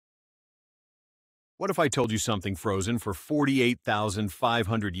What if I told you something frozen for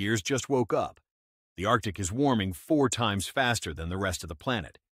 48,500 years just woke up? The Arctic is warming 4 times faster than the rest of the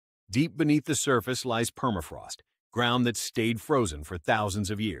planet. Deep beneath the surface lies permafrost, ground that stayed frozen for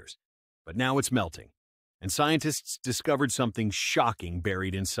thousands of years. But now it's melting, and scientists discovered something shocking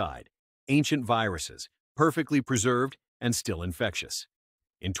buried inside: ancient viruses, perfectly preserved and still infectious.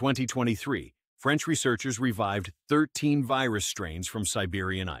 In 2023, French researchers revived 13 virus strains from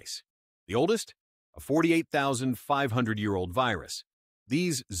Siberian ice. The oldest? A 48,500-year-old virus.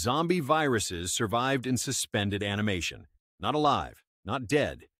 These zombie viruses survived in suspended animation. Not alive, not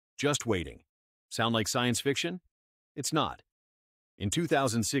dead, just waiting. Sound like science fiction? It's not. In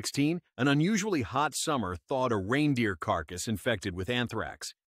 2016, an unusually hot summer thawed a reindeer carcass infected with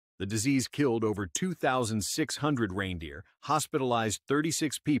anthrax. The disease killed over 2,600 reindeer, hospitalized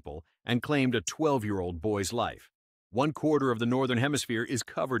 36 people, and claimed a 12-year-old boy's life. 1/4 of the northern hemisphere is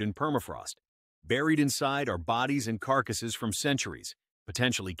covered in permafrost. Buried inside are bodies and carcasses from centuries,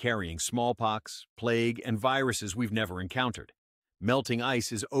 potentially carrying smallpox, plague, and viruses we've never encountered. Melting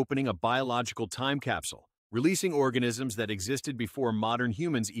ice is opening a biological time capsule, releasing organisms that existed before modern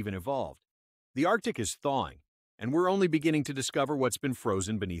humans even evolved. The Arctic is thawing, and we're only beginning to discover what's been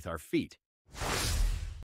frozen beneath our feet.